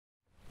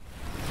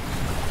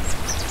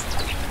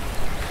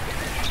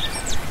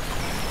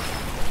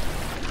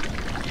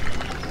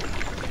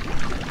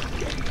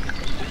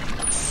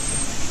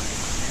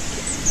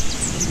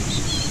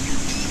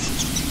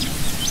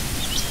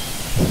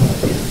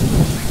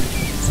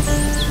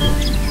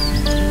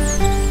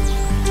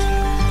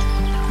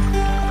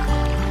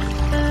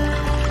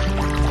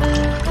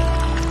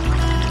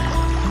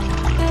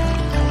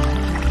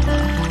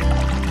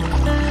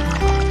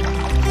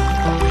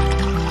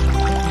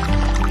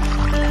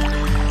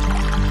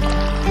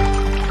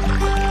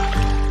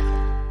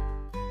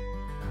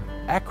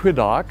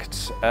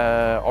aqueduct,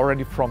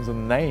 already from the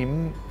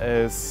name,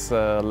 is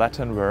a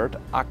Latin word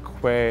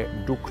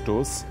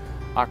aqueductus.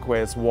 Aqua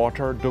is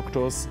water,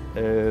 ductus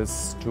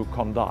is to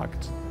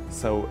conduct.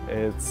 So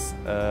it's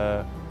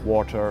a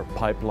water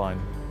pipeline.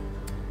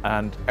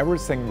 And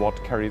everything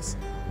what carries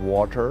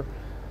water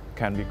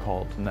can be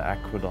called an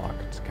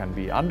aqueduct. Can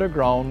be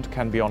underground,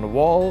 can be on a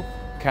wall,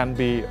 can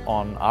be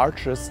on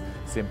arches.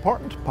 The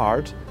important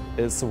part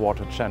is the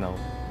water channel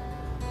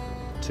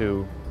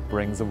to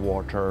bring the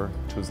water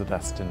to the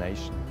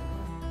destination.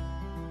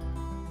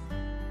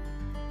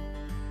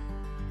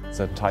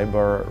 The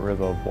Tiber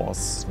River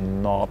was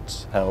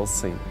not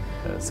healthy.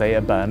 They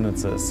abandoned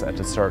this at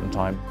a certain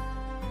time,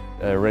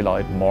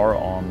 relied more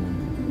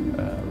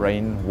on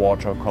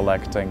rainwater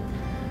collecting,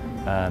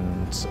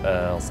 and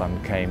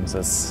then came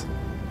this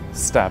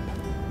step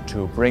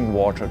to bring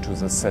water to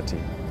the city.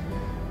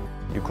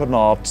 You could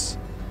not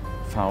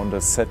found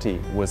a city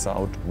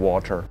without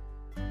water.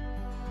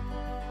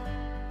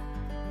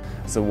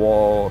 The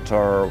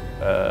water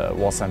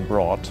was then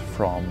brought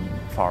from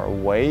far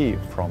away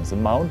from the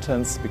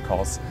mountains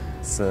because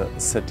the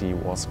city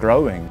was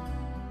growing.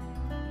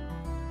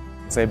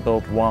 They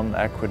built one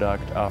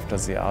aqueduct after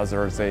the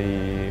other.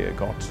 They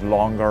got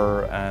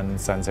longer, and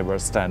then they were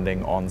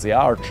standing on the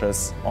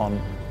arches, on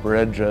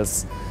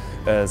bridges.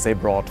 They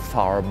brought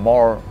far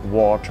more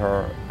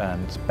water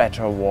and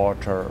better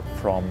water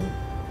from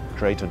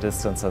greater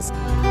distances.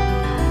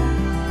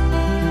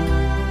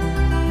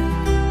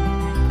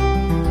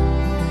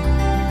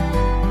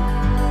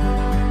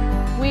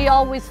 We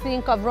always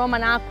think of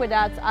Roman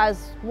aqueducts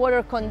as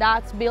water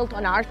conduits built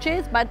on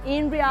arches, but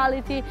in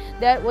reality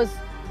that was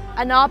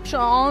an option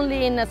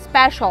only in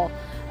special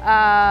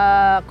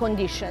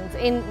conditions.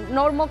 In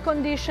normal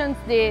conditions,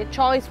 the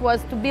choice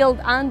was to build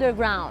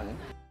underground.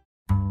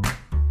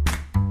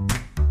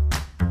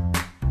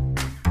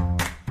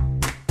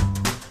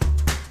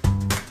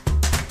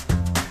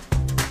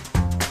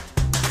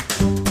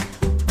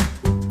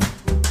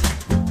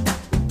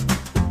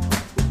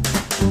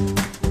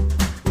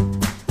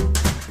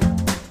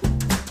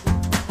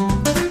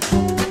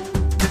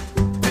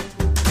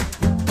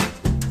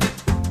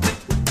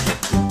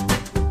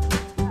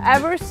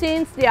 Ever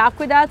since the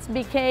aqueducts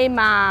became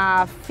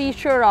a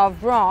feature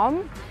of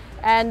Rome,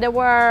 and there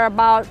were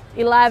about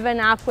 11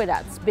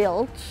 aqueducts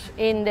built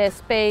in the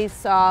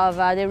space of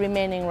the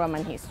remaining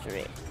Roman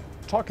history.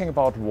 Talking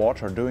about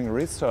water, doing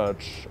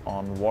research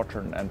on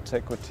water in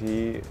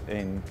antiquity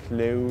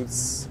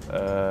includes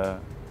a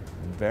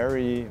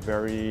very,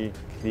 very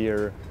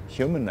clear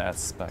human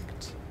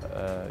aspect.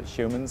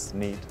 Humans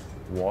need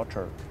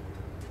water.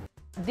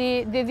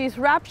 The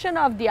disruption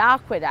of the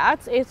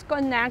aqueducts is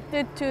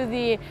connected to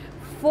the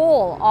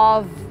fall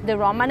of the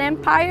Roman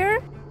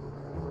Empire.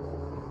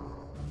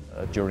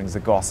 During the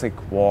Gothic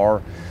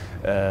War,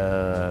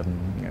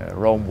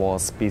 Rome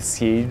was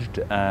besieged,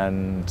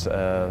 and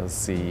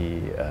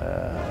the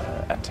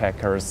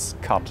attackers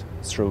cut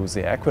through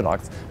the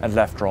aqueducts and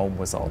left Rome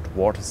without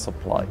water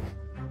supply.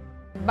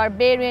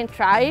 Barbarian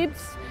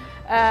tribes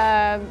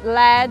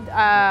led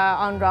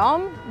on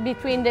Rome.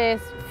 Between the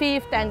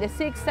 5th and the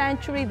 6th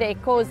century, they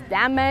caused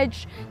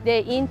damage,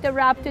 they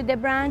interrupted the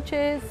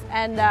branches,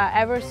 and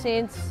ever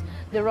since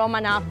the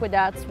Roman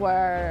aqueducts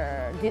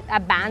were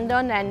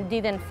abandoned and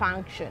didn't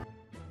function.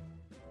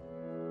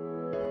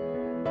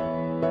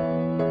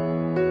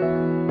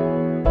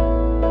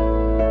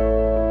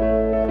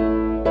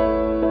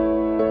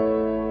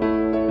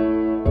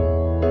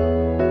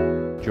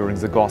 During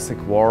the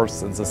Gothic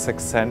Wars in the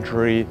 6th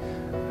century,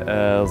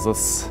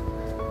 this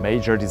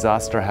major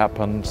disaster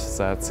happened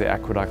that the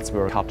aqueducts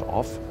were cut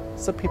off.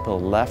 The people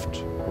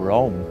left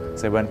Rome.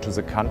 They went to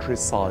the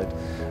countryside.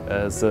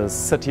 The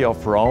city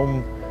of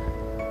Rome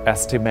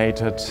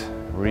estimated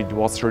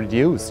was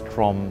reduced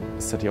from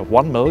a city of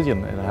 1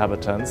 million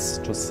inhabitants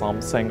to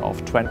something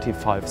of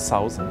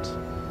 25,000.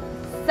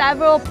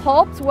 Several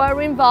popes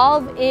were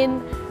involved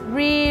in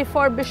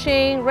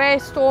refurbishing,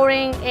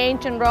 restoring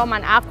ancient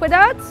Roman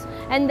aqueducts,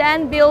 and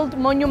then built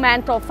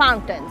monumental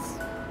fountains.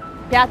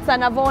 Piazza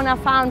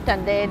Navona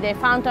fountain, the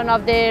fountain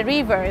of the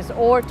rivers,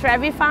 or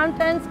Trevi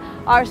fountains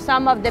are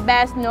some of the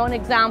best known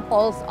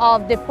examples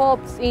of the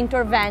Pope's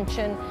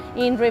intervention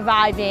in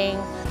reviving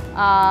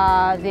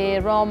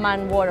the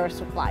Roman water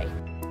supply.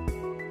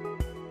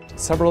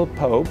 Several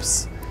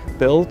popes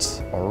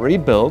built or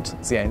rebuilt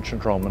the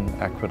ancient Roman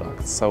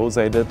aqueducts. So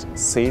they did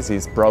see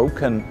these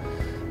broken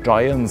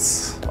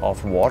giants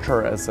of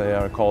water, as they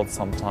are called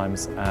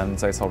sometimes, and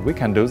they thought, we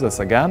can do this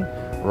again.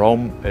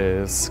 Rome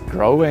is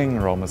growing,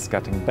 Rome is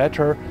getting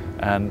better,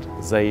 and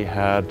they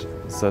had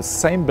the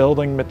same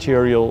building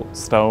material,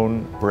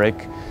 stone,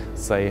 brick.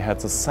 They had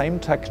the same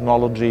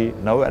technology,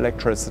 no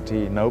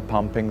electricity, no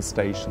pumping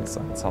stations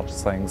and such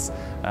things.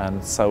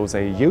 And so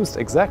they used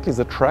exactly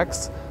the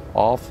tracks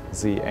of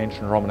the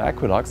ancient Roman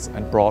aqueducts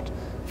and brought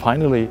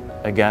finally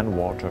again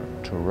water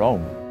to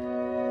Rome.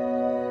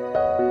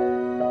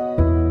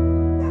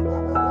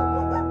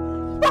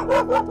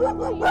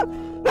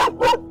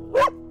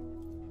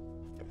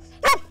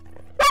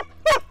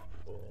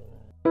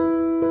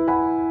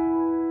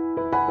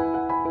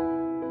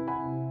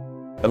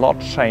 A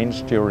lot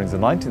changed during the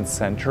 19th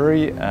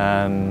century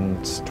and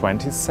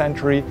 20th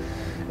century.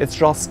 It's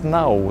just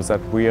now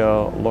that we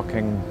are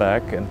looking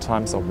back in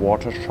times of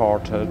water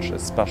shortage,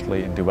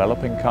 especially in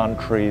developing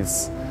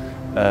countries,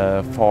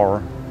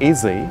 for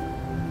easy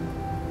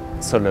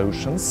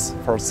solutions,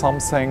 for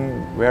something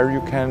where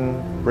you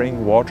can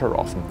bring water,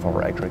 often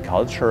for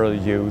agricultural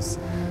use,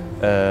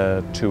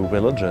 to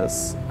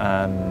villages.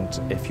 And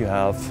if you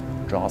have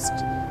just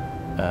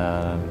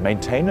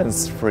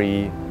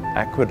maintenance-free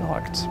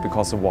aqueduct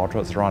because the water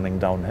is running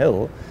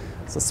downhill,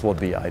 this would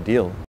be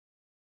ideal.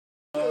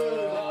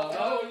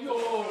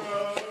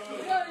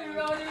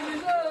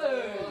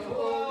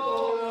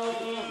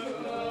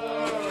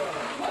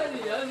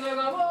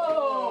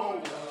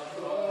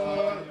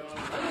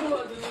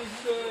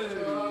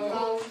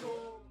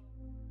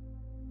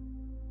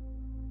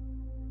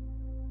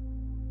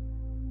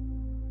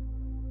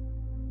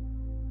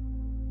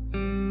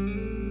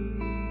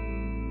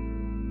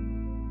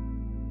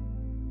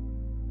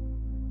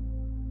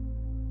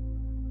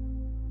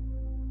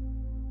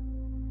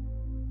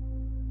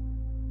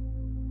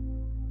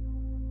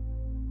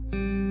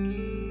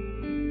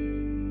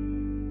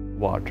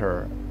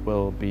 Water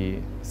will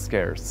be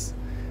scarce.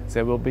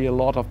 There will be a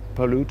lot of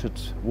polluted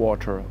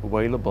water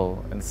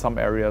available. In some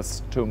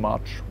areas, too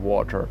much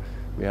water.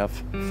 We have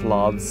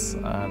floods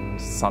and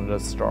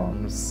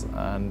thunderstorms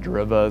and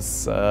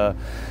rivers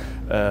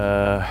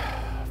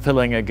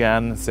filling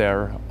again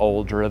their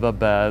old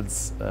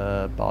riverbeds,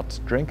 but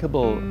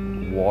drinkable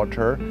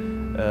water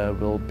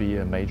will be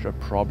a major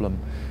problem.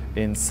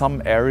 In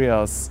some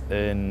areas,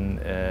 in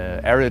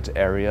arid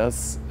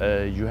areas,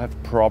 you have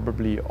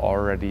probably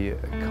already a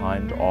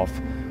kind of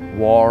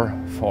war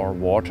for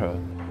water.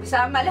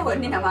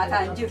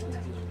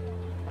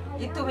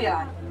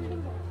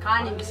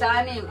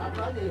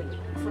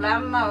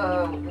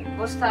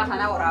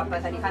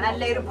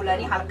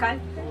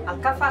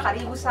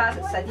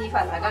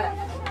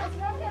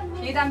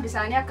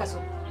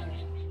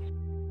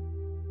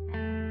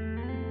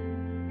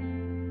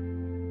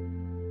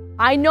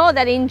 I know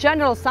that in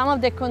general some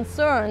of the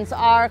concerns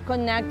are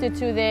connected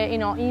to the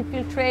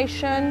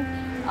infiltration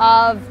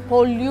of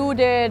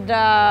polluted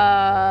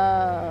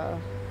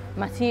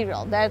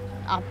material. That's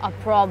a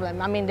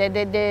problem. I mean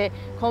the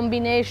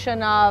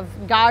combination of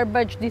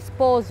garbage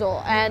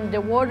disposal and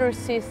the water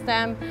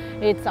system,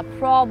 it's a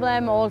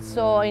problem.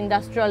 Also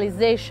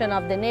industrialization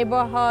of the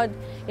neighborhood,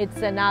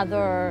 it's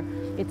another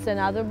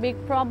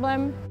big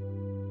problem.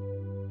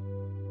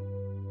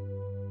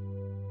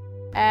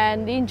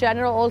 And in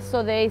general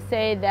also they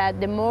say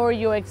that the more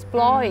you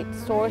exploit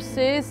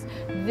sources,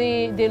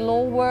 the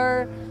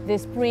lower the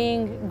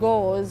spring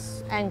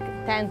goes and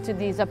tend to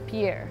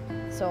disappear.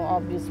 So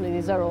obviously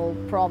these are all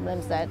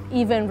problems that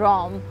even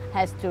Rome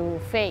has to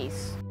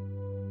face.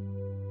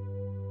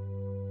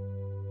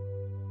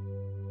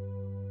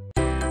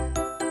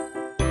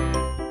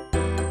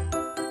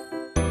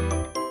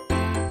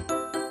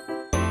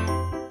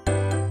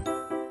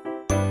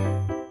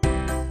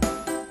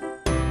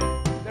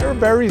 There are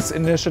various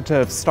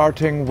initiatives,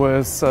 starting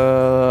with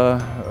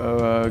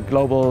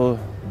Global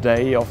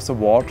Day of the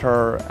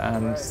Water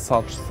and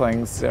such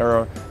things. There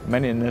are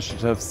many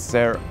initiatives.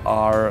 There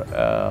are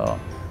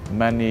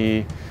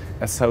many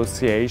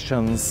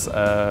associations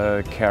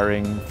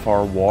caring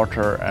for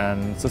water,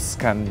 and this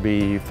can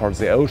be for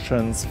the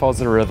oceans, for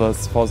the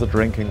rivers, for the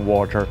drinking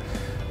water.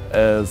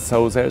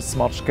 So there's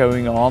much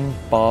going on,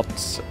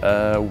 but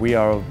we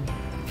are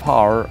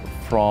far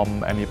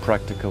from any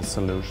practical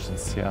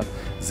solutions yet.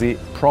 The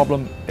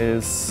problem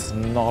is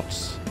not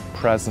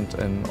present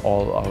in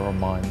all our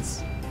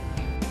minds.